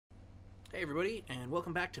Hey everybody, and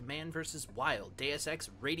welcome back to Man vs. Wild, Deus Ex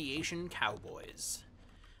Radiation Cowboys.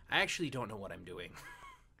 I actually don't know what I'm doing.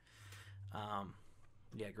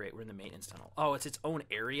 Yeah, great, we're in the maintenance tunnel. Oh, it's its own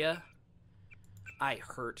area? I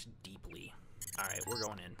hurt deeply. Alright, we're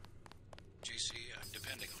going in. GC, I'm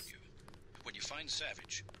depending on you. When you find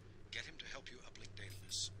Savage, get him to help you uplink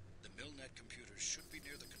Daedalus. The Milnet computers should be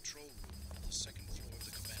near the control room on the second floor of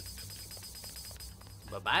the command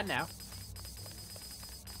building. Bye-bye now.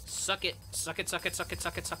 Suck it. Suck it, suck it, suck it,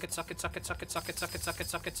 suck it, suck it, suck it, suck it, suck it, suck it, suck it, suck it,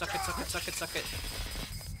 suck it, suck it, suck it, suck it, suck it.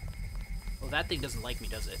 Oh, that thing doesn't like me,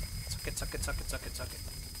 does it? Suck it, suck it, suck it, suck it, suck it.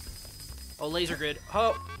 Oh, laser grid.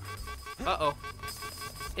 Oh! Uh-oh.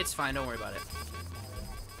 It's fine, don't worry about it.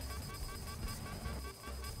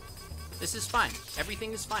 This is fine.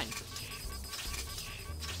 Everything is fine.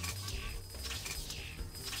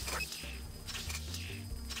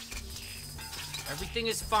 Everything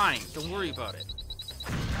is fine. Don't worry about it.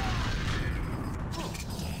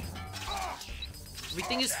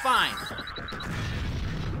 Everything is fine.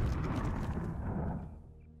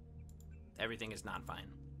 Everything is not fine.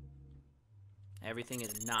 Everything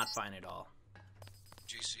is not fine at all.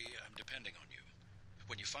 GC, I'm depending on you.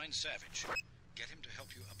 When you find Savage, get him to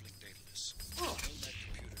help you uplink Daedalus. The Milnet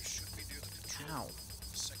computers should be near the control room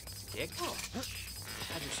on the second floor. Dick?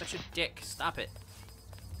 God, you're such a dick. Stop it.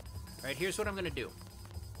 Alright, here's what I'm gonna do.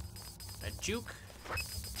 I'm gonna juke,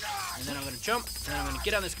 and then I'm gonna jump, and then I'm gonna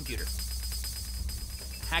get on this computer.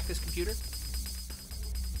 Hack this computer,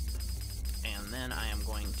 and then I am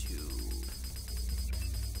going to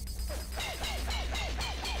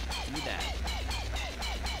do that.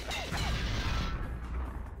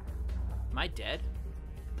 Am I dead?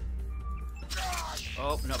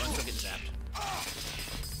 Oh, no, I'm still getting zapped.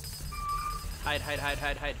 Hide, hide, hide,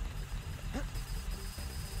 hide, hide.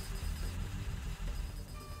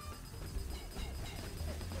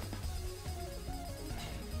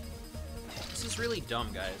 This is really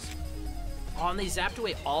dumb, guys. Oh, and they zapped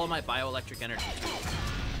away all of my bioelectric energy, too.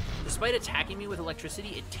 Despite attacking me with electricity,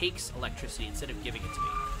 it takes electricity instead of giving it to me.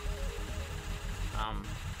 How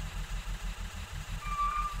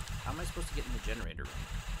am I supposed to get in the generator room?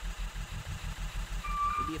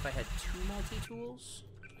 Maybe if I had 2 multi-tools,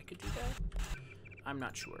 I could do that? I'm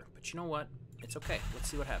not sure, but you know what? It's okay. Let's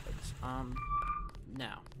see what happens.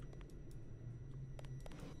 Now.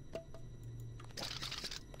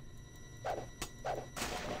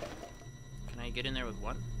 Can I get in there with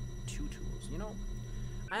 1? 2 tools. You know,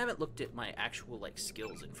 I haven't looked at my actual, like,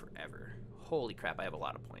 skills in forever. Holy crap, I have a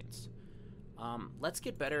lot of points. Let's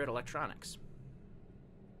get better at electronics.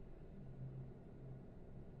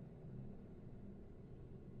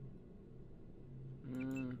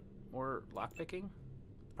 Or lockpicking?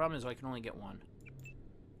 The problem is I can only get 1.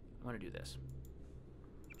 I'm gonna do this.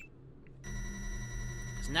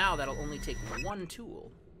 Because now that'll only take 1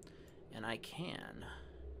 tool. And I can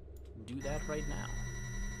do that right now.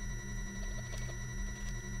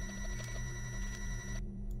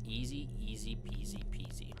 Easy, easy, peasy,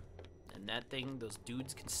 peasy. And that thing, those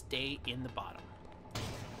dudes can stay in the bottom. I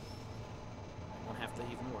won't have to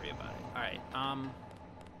even worry about it. Alright,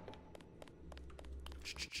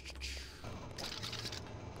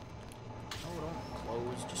 Oh, don't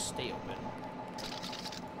close, just stay open.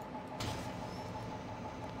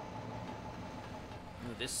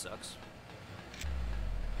 Oh, this sucks.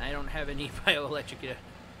 I don't have any bioelectric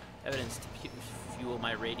evidence to fuel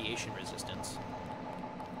my radiation resistance.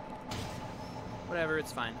 Whatever,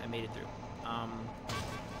 it's fine. I made it through.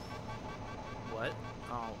 What?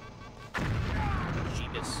 Oh.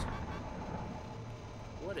 Jeebus.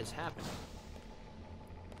 What is happening?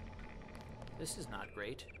 This is not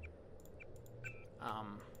great.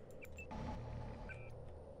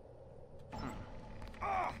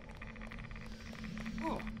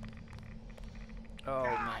 Oh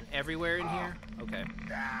man, everywhere in here? Okay.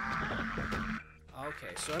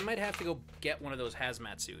 Okay, so I might have to go get one of those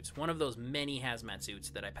hazmat suits. One of those many hazmat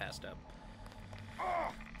suits that I passed up.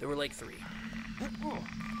 There were like 3.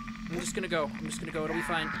 I'm just gonna go. It'll be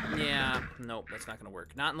fine. Yeah, nope, that's not gonna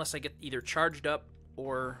work. Not unless I get either charged up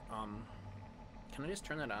or, can I just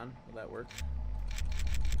turn that on? Will that work?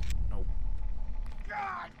 Nope.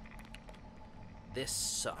 This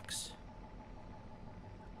sucks.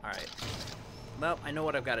 Alright. Well, I know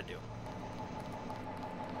what I've got to do.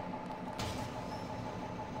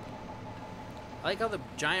 I like how the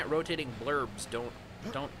giant rotating blurbs don't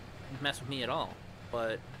mess with me at all,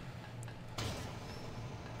 but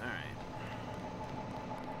alright.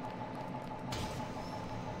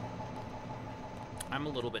 I'm a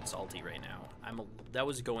little bit salty right now. That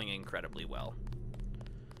was going incredibly well.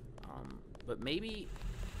 But maybe,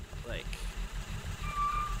 like,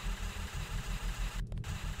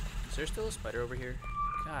 Is there still a spider over here?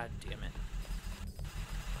 God damn it.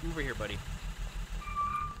 Come over here, buddy.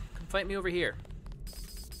 Come fight me over here.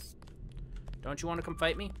 Don't you want to come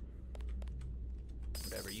fight me?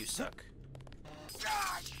 Whatever, you suck.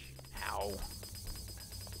 Ow.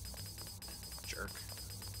 Jerk.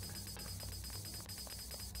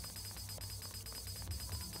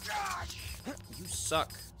 You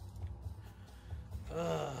suck.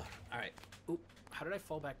 Alright. Oop. How did I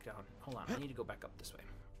fall back down? Hold on, I need to go back up this way.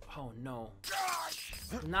 Oh no.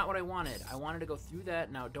 Not what I wanted. I wanted to go through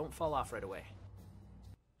that. Now don't fall off right away.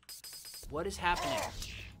 What is happening?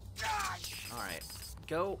 Alright.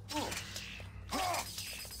 Go.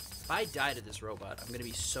 If I die to this robot, I'm gonna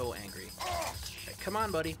be so angry. Right, come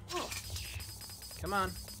on, buddy. Come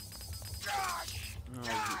on. Oh,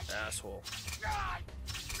 you asshole.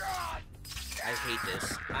 I hate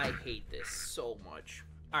this. I hate this so much.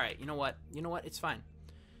 Alright, you know what? You know what? It's fine.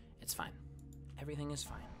 It's fine. Everything is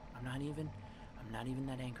fine. I'm not even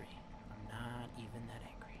that angry. I'm not even that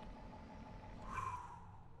angry.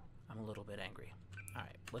 I'm a little bit angry.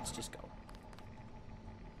 Alright, let's just go.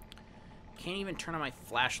 Can't even turn on my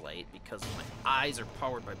flashlight because my eyes are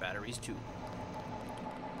powered by batteries too.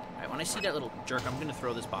 Alright, when I see that little jerk, I'm gonna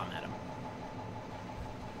throw this bomb at him.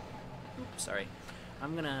 Oops, sorry.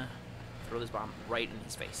 I'm gonna throw this bomb right in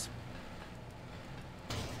his face.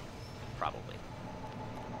 Probably.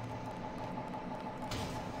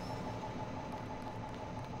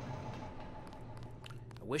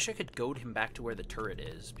 I wish I could goad him back to where the turret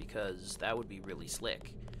is, because that would be really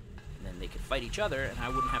slick. And then they could fight each other, and I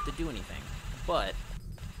wouldn't have to do anything. But...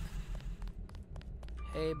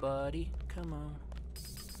 Hey, buddy. Come on.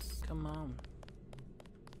 Come on.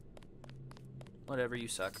 Whatever, you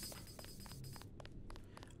suck.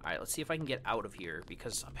 Alright, let's see if I can get out of here,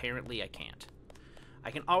 because apparently I can't.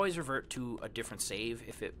 I can always revert to a different save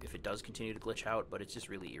if it does continue to glitch out, but it's just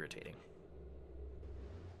really irritating.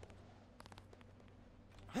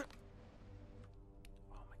 Oh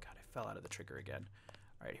my god, I fell out of the trigger again.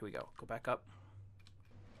 Alright, here we go. Go back up.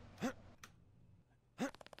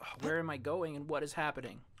 Where am I going and what is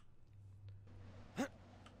happening?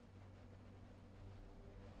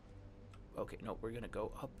 Okay, no, we're gonna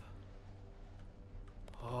go up.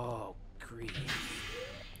 Oh, grief.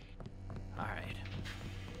 Alright.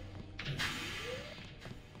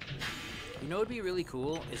 You know what would be really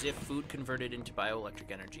cool is if food converted into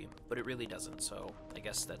bioelectric energy, but it really doesn't, so I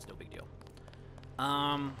guess that's no big deal.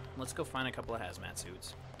 Let's go find a couple of hazmat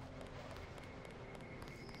suits.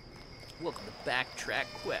 Welcome to Backtrack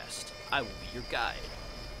Quest. I will be your guide.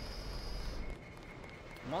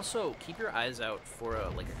 Also, keep your eyes out for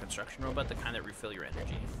like a construction robot, the kind that refill your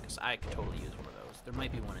energy, because I could totally use one of those. There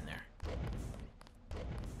might be one in there.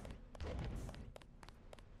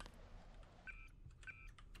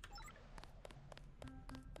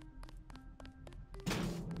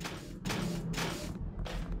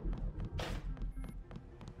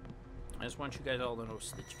 I just want you guys all to know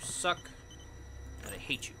that you suck, that I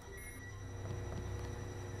hate you.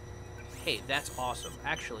 Hey, that's awesome.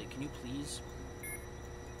 Actually, can you please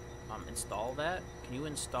install that? Can you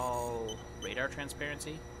install radar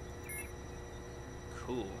transparency?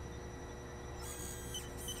 Cool.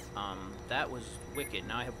 That was wicked.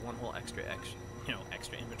 Now I have one whole extra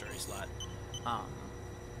inventory slot.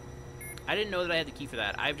 I didn't know that I had the key for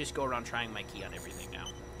that. I just go around trying my key on everything now.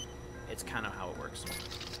 It's kind of how it works.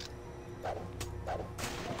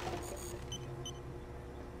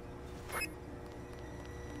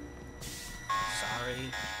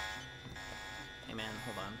 Sorry. Hey man,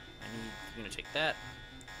 hold on. I'm gonna take that.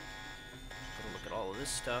 Gotta look at all of this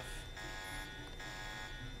stuff.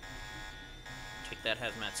 Take that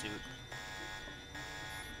hazmat suit.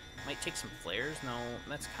 Might take some flares. No,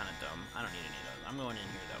 that's kind of dumb. I don't need any of those. I'm going in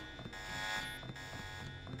here though.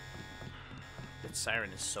 That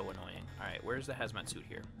siren is so annoying. Alright, where's the hazmat suit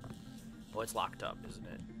here? Oh, it's locked up, isn't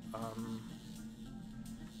it?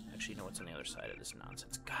 Actually, no, what's on the other side of this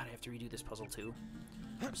nonsense? God, I have to redo this puzzle too.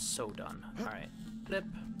 I'm so done. Alright. Blip.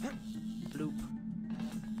 Bloop.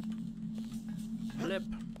 Blip.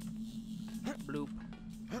 Bloop.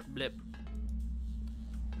 Blip.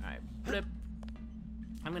 Alright. Blip.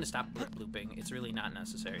 I'm gonna stop blip blooping. It's really not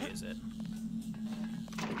necessary, is it?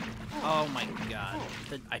 Oh my god.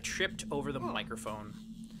 I tripped over the microphone.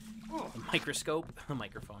 The microscope? The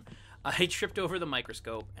microphone. I tripped over the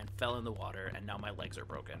microscope and fell in the water, and now my legs are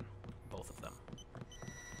broken. Both of them.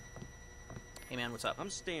 Hey man, what's up? I'm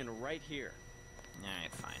staying right here.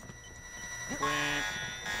 Alright, fine.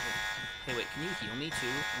 Hey, wait, can you heal me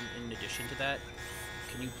too, in addition to that?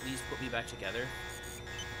 Can you please put me back together?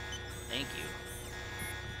 Thank you.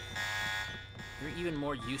 You're even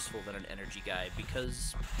more useful than an energy guy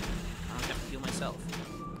because I don't have to heal myself.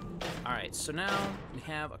 Alright, so now we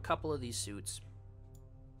have a couple of these suits.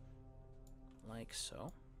 Like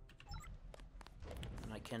so.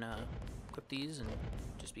 And I can equip these and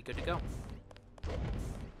just be good to go.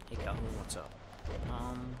 Hey Calhoun, what's up?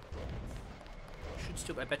 Should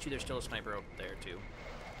still, I bet you there's still a sniper up there too.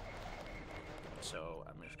 So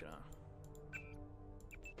I'm just gonna...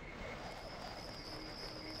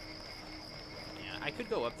 Yeah, I could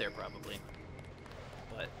go up there probably,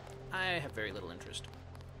 but I have very little interest.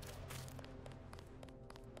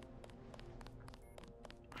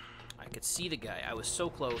 I could see the guy. I was so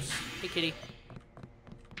close. Hey, kitty.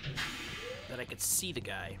 That I could see the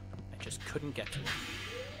guy. I just couldn't get to him.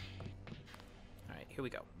 Alright, here we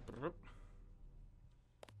go.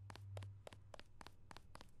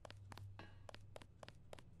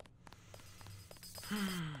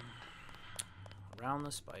 Around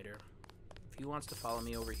the spider. If he wants to follow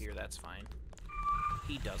me over here, that's fine.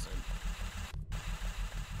 He doesn't.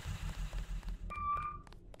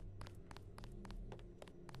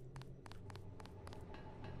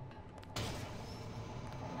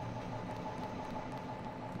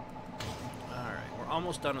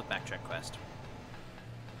 Almost done with backtrack quest.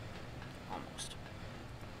 Almost.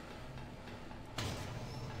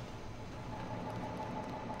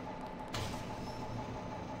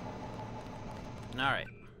 Alright,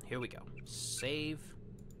 here we go. Save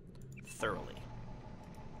thoroughly.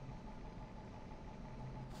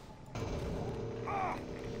 God!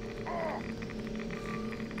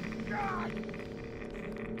 God!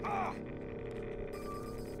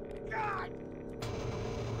 God!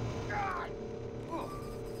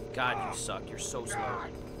 God, you suck. You're so slow.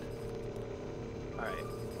 Alright,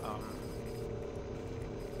 how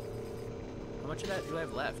much of that do I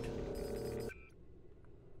have left? There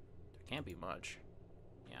can't be much.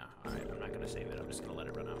 Yeah, alright, I'm not gonna save it. I'm just gonna let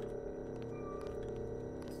it run out.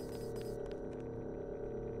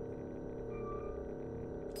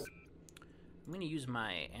 I'm gonna use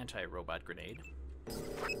my anti-robot grenade.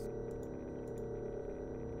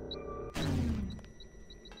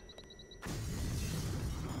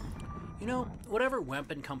 You know, whatever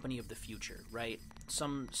weapon company of the future, right?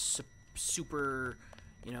 Some super,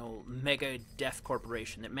 you know, mega death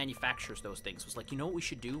corporation that manufactures those things was like, you know what we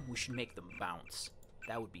should do? We should make them bounce.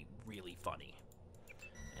 That would be really funny.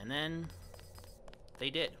 And then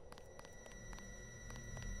they did.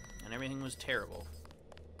 And everything was terrible.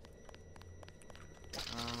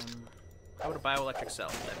 How would a bioelectric cell?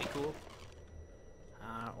 Would that be cool?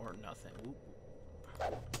 Or nothing. Ooh.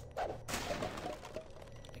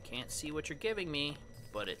 Can't see what you're giving me,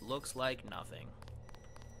 but it looks like nothing.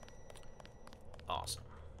 Awesome.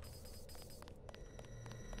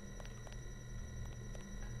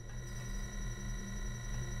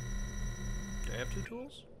 Do I have 2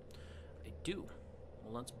 tools? I do.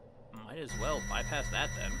 Well, might as well bypass that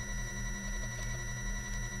then.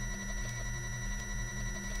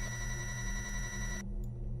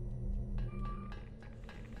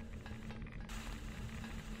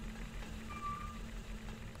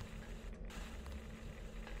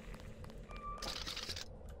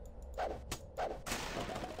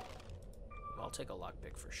 Take a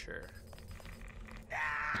lockpick for sure.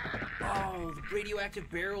 Oh, the radioactive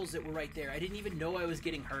barrels that were right there. I didn't even know I was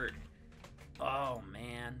getting hurt. Oh,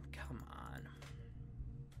 man. Come on.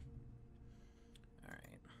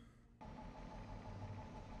 Alright.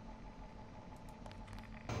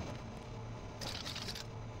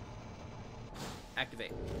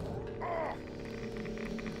 Activate. God!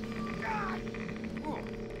 God!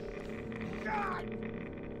 God!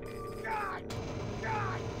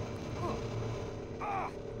 God! Come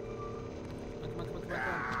on.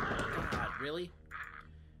 God, really?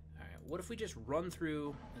 Alright, what if we just run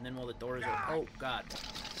through, and then while the doors are... Oh, God.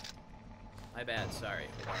 My bad, sorry.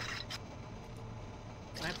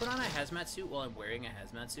 Can I put on a hazmat suit while I'm wearing a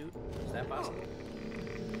hazmat suit? Is that possible?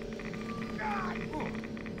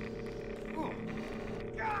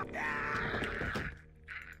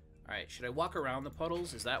 Alright, should I walk around the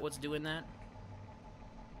puddles? Is that what's doing that?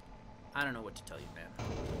 I don't know what to tell you, man.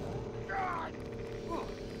 God!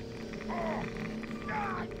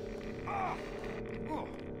 God!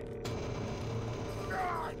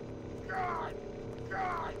 God! God!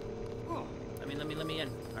 God! Let me in.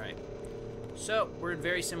 Alright. So, we're in a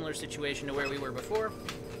very similar situation to where we were before.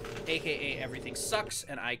 AKA everything sucks,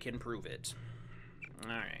 and I can prove it.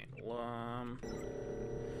 Alright, I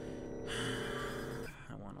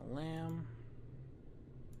want a lamb.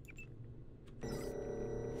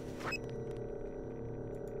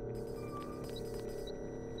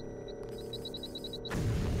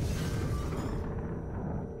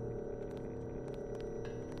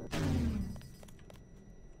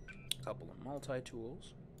 A couple of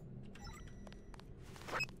multi-tools.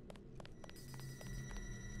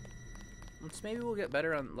 Maybe we'll get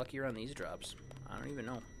luckier on these drops. I don't even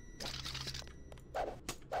know.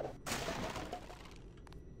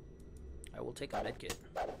 I will take a medkit.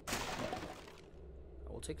 I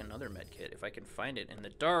will take another medkit if I can find it in the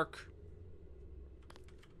dark.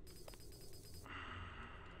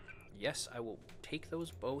 Yes, I will take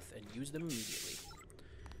those both and use them immediately.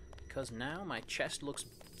 Because now my chest looks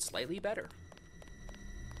slightly better.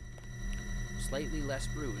 Slightly less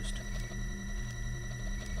bruised.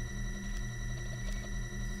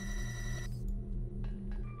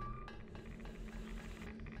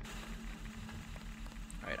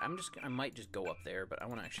 Alright, I might just go up there, but I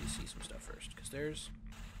want to actually see some stuff first. Because there's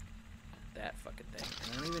that fucking thing.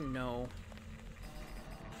 I don't even know.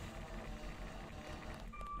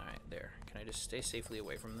 Alright, there. Can I just stay safely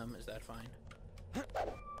away from them? Is that fine?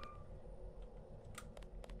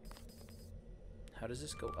 How does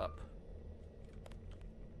this go up?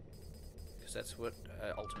 Because that's what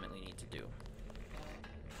I ultimately need to do.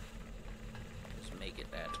 Just make it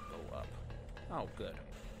that go up. Oh, good.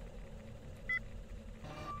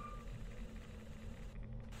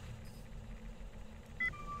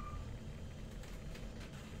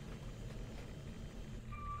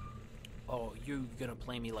 Oh, you're gonna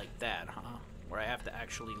play me like that, huh? Where I have to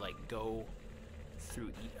actually, like, go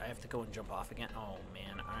through... I have to go and jump off again? Oh,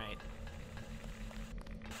 man. Alright.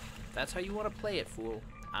 That's how you want to play it, fool.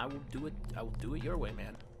 I will do it. I will do it your way,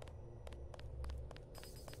 man.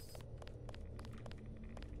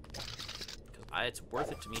 Because it's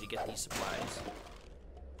worth it to me to get these supplies.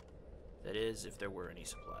 That is, if there were any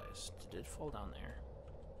supplies. Did it fall down there?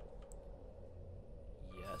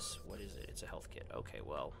 Yes. What is it? It's a health kit. Okay,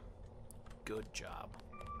 well... Good job.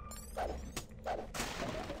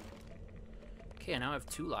 Okay, now I have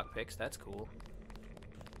 2 lockpicks. That's cool.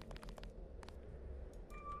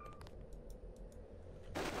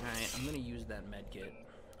 Alright, I'm gonna use that medkit,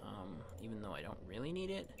 even though I don't really need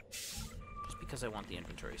it, just because I want the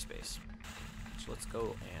inventory space. So let's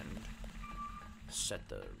go and set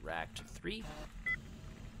the rack to 3.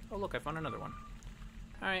 Oh look, I found another one.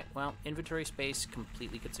 Alright, well, inventory space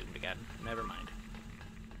completely consumed again. Never mind.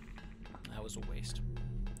 That was a waste.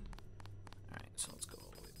 Alright, so let's go all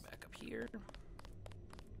the way back up here.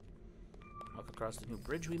 Walk across the new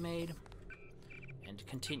bridge we made. And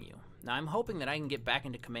continue. Now, I'm hoping that I can get back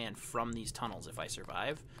into command from these tunnels if I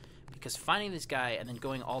survive. Because finding this guy and then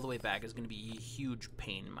going all the way back is going to be a huge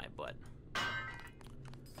pain in my butt.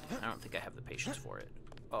 I don't think I have the patience for it.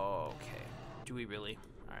 Okay. Do we really?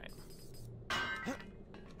 Alright.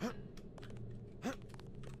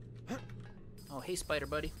 Oh, hey, spider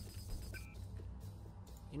buddy.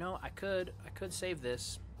 You know, I could save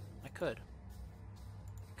this. I could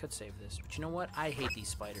save this. But you know what? I hate these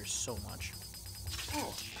spiders so much.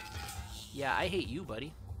 Oh. Yeah, I hate you,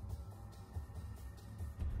 buddy.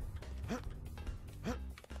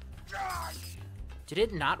 Did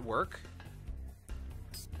it not work?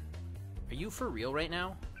 Are you for real right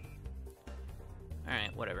now?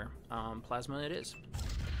 Alright, whatever. Plasma it is.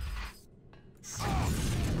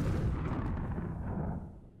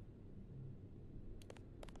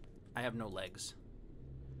 I have no legs.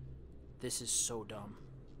 This is so dumb.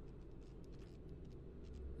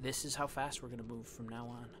 This is how fast we're gonna move from now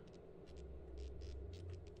on.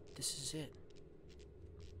 This is it.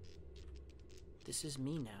 This is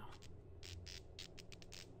me now.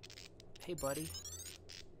 Hey, buddy.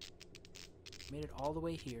 Made it all the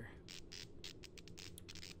way here.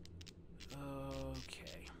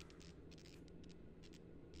 Okay.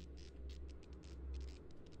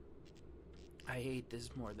 I hate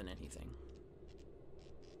this more than anything.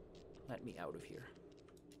 Let me out of here.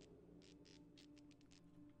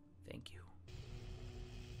 Thank you.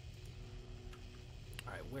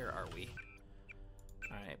 Alright, where are we?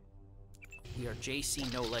 Alright. We are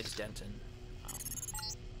JC No Legs Denton.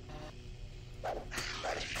 Attack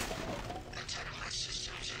my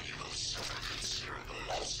systems and you will suffer considerable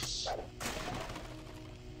losses.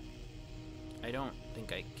 I don't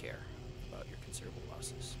think I care about your considerable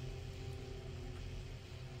losses.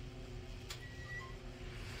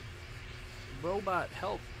 Robot,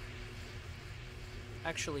 help!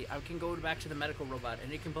 Actually, I can go back to the medical robot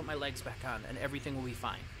and it can put my legs back on and everything will be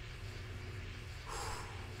fine.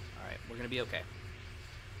 Alright, we're gonna be okay.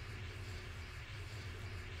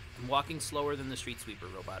 I'm walking slower than the street sweeper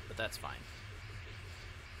robot, but that's fine.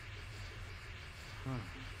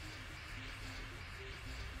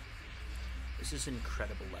 This is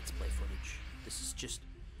incredible Let's Play footage. This is just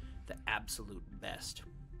the absolute best.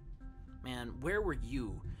 Man, where were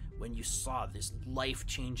you when you saw this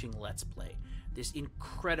life-changing Let's Play? this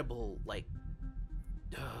incredible, like,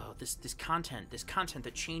 this content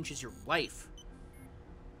that changes your life.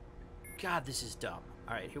 God, this is dumb.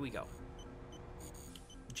 All right, here we go.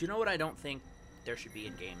 Do you know what I don't think there should be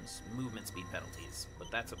in games? Movement speed penalties, but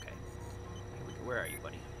that's okay. Here we go. Where are you,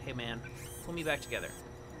 buddy? Hey, man, pull me back together.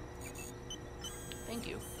 Thank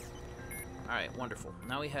you. All right, wonderful.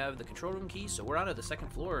 Now we have the control room key, so we're on to the second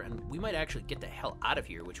floor, and we might actually get the hell out of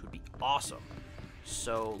here, which would be awesome.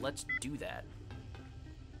 So let's do that.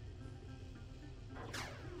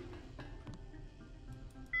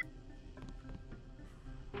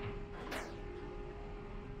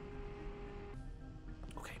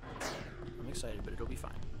 Okay, I'm excited, but it'll be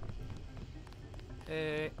fine.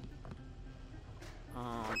 Hey,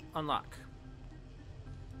 unlock.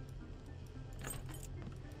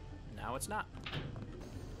 Now it's not.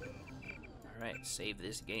 Alright, save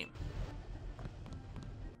this game.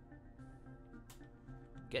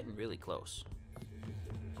 Getting really close.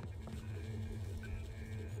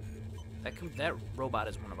 That robot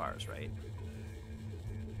is one of ours, right?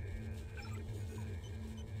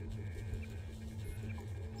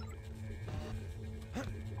 I'm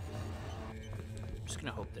just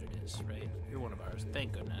gonna hope that it is, right? You're one of ours.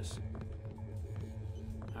 Thank goodness.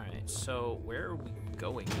 Alright, so where are we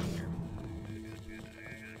going here?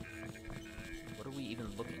 What are we even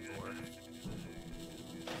looking for?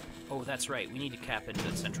 Oh, that's right. We need to cap into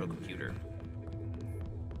the central computer.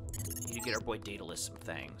 We need to get our boy Daedalus some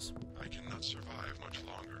things. I cannot survive much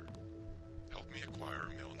longer. Help me acquire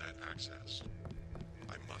Milnet access.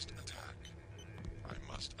 I must attack. I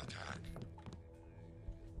must attack.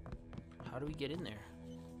 How do we get in there?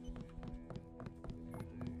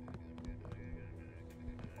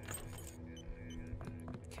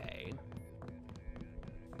 Okay.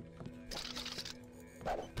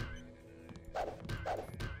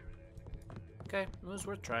 Okay, it was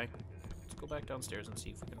worth trying. Let's go back downstairs and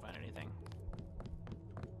see if we can find anything.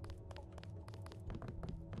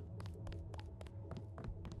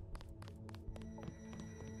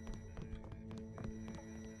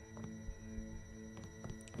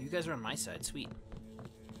 You guys are on my side, sweet.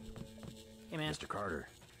 Hey, man. Mr. Carter,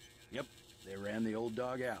 Yep, they ran the old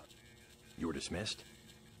dog out. you were dismissed?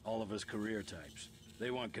 All of us career types. They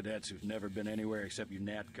want cadets who've never been anywhere except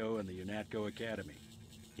UNATCO and the UNATCO Academy.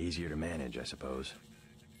 Easier to manage, I suppose.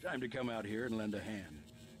 Time to come out here and lend a hand.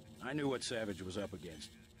 I knew what Savage was up against.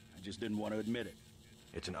 I just didn't want to admit it.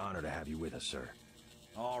 It's an honor to have you with us, sir.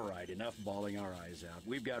 All right, enough bawling our eyes out.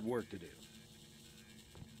 We've got work to do.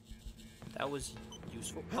 That was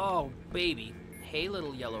useful. Oh, baby. Hey,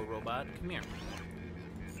 little yellow robot. Come here.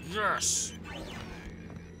 Yes!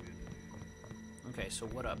 Okay, so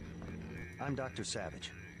what up? I'm Dr.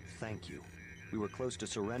 Savage. Thank you. We were close to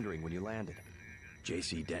surrendering when you landed.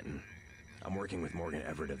 J.C. Denton. I'm working with Morgan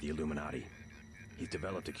Everett of the Illuminati. He's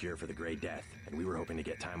developed a cure for the Grey Death, and we were hoping to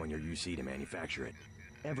get time on your UC to manufacture it.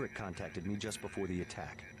 Everett contacted me just before the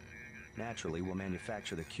attack. Naturally, we'll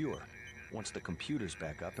manufacture the cure once the computer's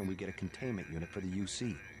back up and we get a containment unit for the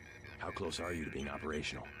UC. How close are you to being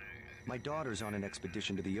operational? My daughter's on an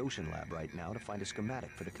expedition to the ocean lab right now to find a schematic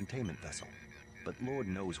for the containment vessel. But Lord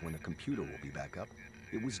knows when the computer will be back up.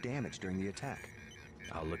 It was damaged during the attack.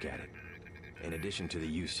 I'll look at it. In addition to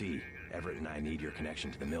the UC, Everett and I need your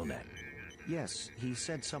connection to the Milnet. Yes, he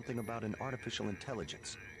said something about an artificial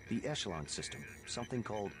intelligence. The Echelon system. Something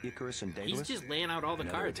called Icarus and Daedalus. He's just laying out all the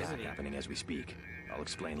Another cards, attack isn't he? happening as we speak. I'll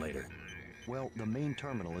explain later. Well, the main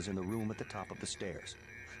terminal is in the room at the top of the stairs.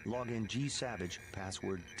 Log in G Savage,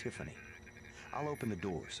 password Tiffany. I'll open the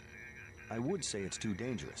doors. I would say it's too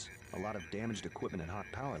dangerous. A lot of damaged equipment and hot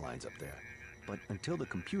power lines up there. But until the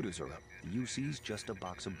computers are up, the UC's just a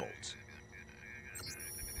box of bolts.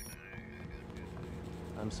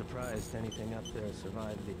 I'm surprised anything up there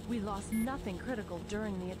survived the... We lost nothing critical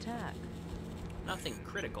during the attack. Nothing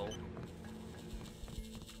critical.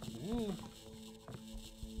 Ooh.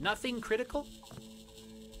 Nothing critical?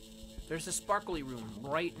 There's a sparkly room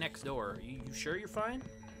right next door. You sure you're fine?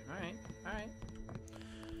 Alright, alright.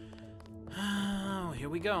 Oh, here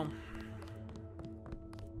we go.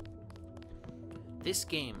 This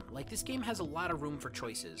game has a lot of room for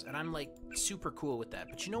choices, and I'm, like, super cool with that.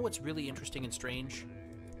 But you know what's really interesting and strange?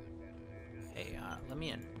 Hey, let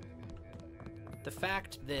me in. The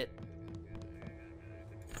fact that...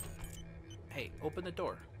 Hey, open the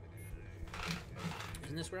door.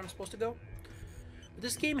 Isn't this where I'm supposed to go?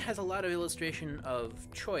 This game has a lot of illustration of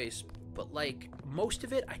choice, but, like, most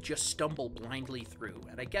of it I just stumble blindly through.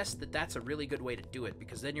 And I guess that's a really good way to do it,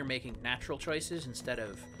 because then you're making natural choices instead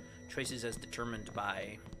of choices as determined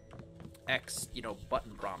by X, you know,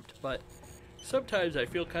 button prompt. But sometimes I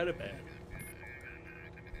feel kind of bad.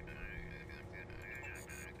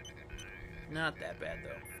 Not that bad,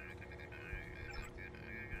 though.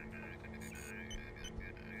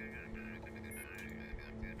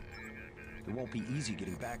 It won't be easy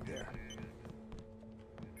getting back there.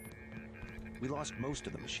 We lost most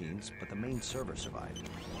of the machines, but the main server survived.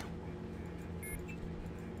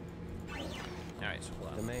 Alright, so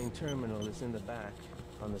hold The on. main terminal is in the back,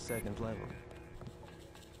 on the second level.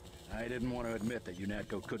 I didn't want to admit that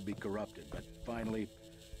UNATCO could be corrupted, but finally,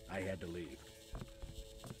 I had to leave.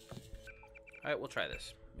 Alright, we'll try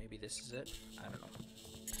this. Maybe this is it? I don't know.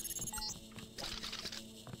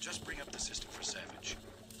 Just bring up the system for Savage.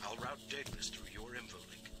 I'll route Daedalus through your info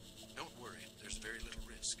link. Don't worry, there's very little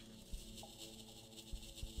risk.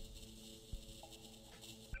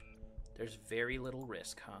 There's very little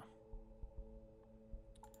risk, huh?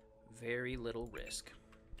 Very little risk.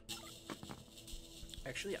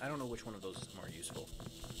 Actually, I don't know which one of those is more useful.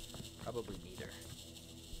 Probably neither.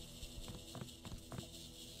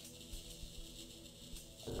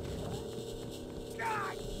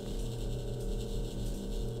 God!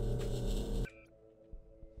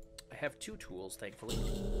 I have 2 tools, thankfully.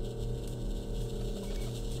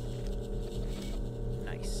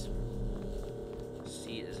 Nice.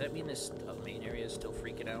 See, does that mean this main area is still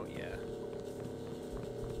freaking out? Yeah.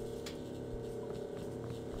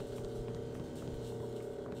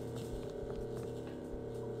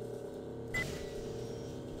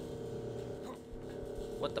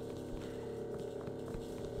 What the?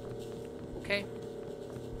 Okay.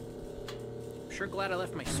 I'm sure glad I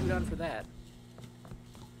left my suit on for that.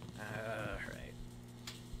 Right.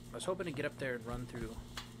 I was hoping to get up there and run through.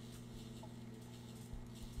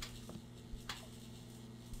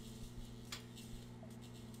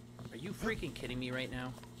 Are you freaking kidding me right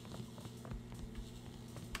now?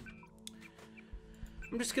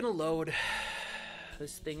 I'm just gonna load.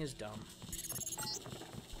 This thing is dumb.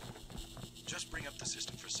 Just bring up the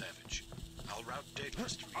system for Savage. I'll route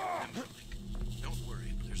Daedalus through your info link. Don't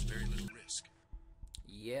worry, there's very little risk.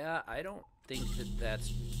 Yeah, I don't think that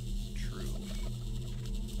that's true.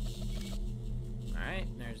 Alright,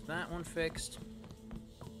 there's that one fixed.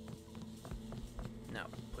 Now,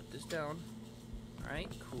 put this down.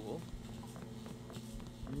 Alright, cool.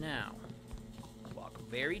 Now, walk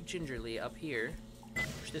very gingerly up here.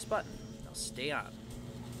 Push this button. Now stay on.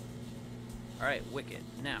 Alright, wicked.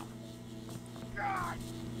 Now, God!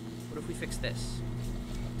 what if we fix this?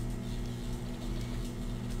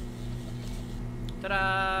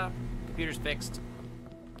 Ta-da! Computer's fixed.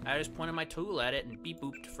 I just pointed my tool at it and beep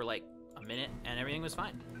booped for like a minute and everything was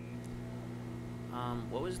fine.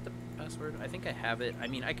 What was the password? I think I have it. I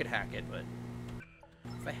mean, I could hack it, but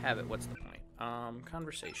if I have it, what's the point?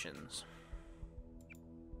 Conversations.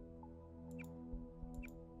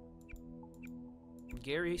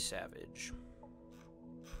 Gary Savage.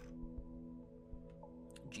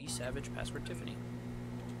 G Savage, password Tiffany.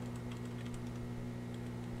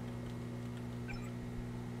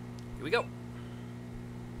 Here we go.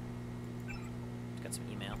 Got some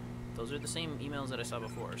email. Those are the same emails that I saw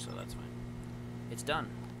before, so that's fine. It's done.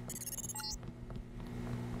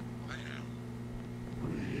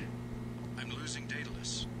 I'm losing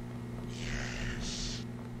Daedalus. Yes.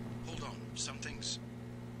 Hold on, some things...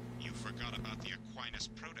 You forgot about the Aquinas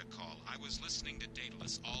protocol. I was listening to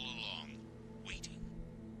Daedalus all along, waiting.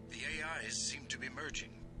 The AIs seem to be merging.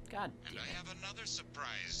 God. And I have another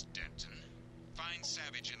surprise, Denton. Find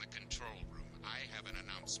Savage in the control room. I have an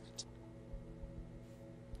announcement.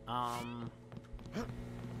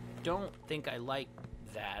 Don't think I like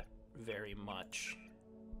that very much.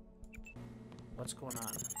 What's going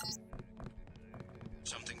on?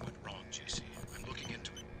 Something went wrong, JC. I'm looking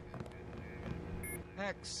into it.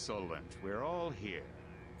 Excellent. We're all here.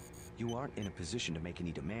 You aren't in a position to make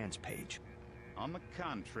any demands, Paige. On the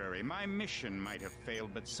contrary, my mission might have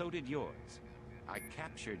failed, but so did yours. I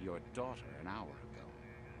captured your daughter an hour ago.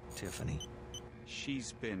 Tiffany.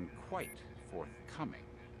 She's been quite forthcoming.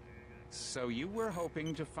 So you were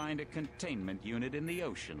hoping to find a containment unit in the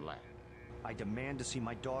Ocean Lab? I demand to see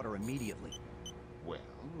my daughter immediately. Well,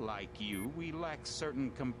 like you, we lack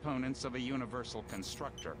certain components of a universal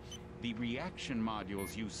constructor. The reaction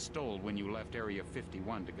modules you stole when you left Area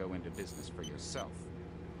 51 to go into business for yourself.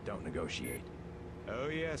 Don't negotiate. Oh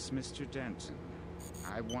yes, Mr. Denton.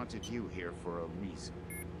 I wanted you here for a reason.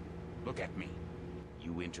 Look at me.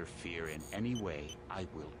 You interfere in any way, I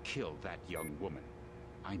will kill that young woman.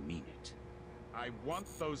 I mean it. I want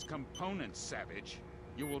those components, Savage.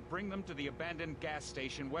 You will bring them to the abandoned gas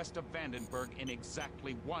station west of Vandenberg in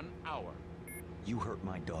exactly 1 hour. You hurt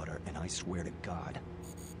my daughter, and I swear to God.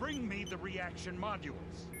 Bring me the reaction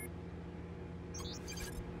modules.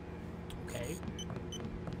 Okay.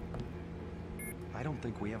 I don't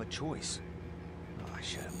think we have a choice. I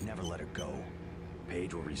should have never let her go.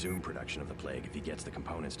 Page will resume production of the plague if he gets the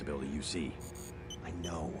components to build a UC. I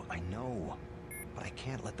know. But I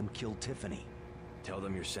can't let them kill Tiffany. Tell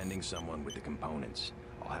them you're sending someone with the components.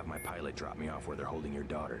 I'll have my pilot drop me off where they're holding your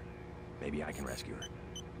daughter. Maybe I can rescue her.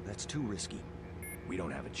 That's too risky. We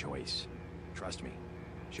don't have a choice. Trust me,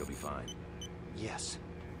 she'll be fine. Yes,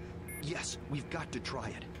 we've got to try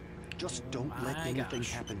it. Just don't let anything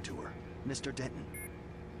happen to her. Mr. Denton,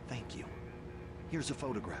 thank you. Here's a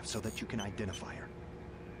photograph so that you can identify her.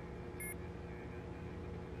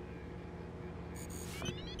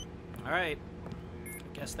 Alright. I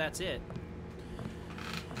guess that's it.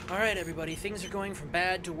 Alright, everybody. Things are going from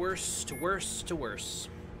bad to worse to worse to worse.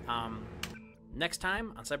 Next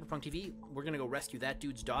time on Cyberpunk TV, we're going to go rescue that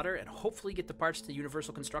dude's daughter and hopefully get the parts to the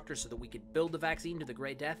Universal Constructor so that we could build the vaccine to the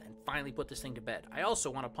Grey Death and finally put this thing to bed. I also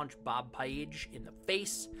want to punch Bob Page in the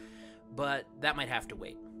face, but that might have to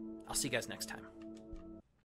wait. I'll see you guys next time.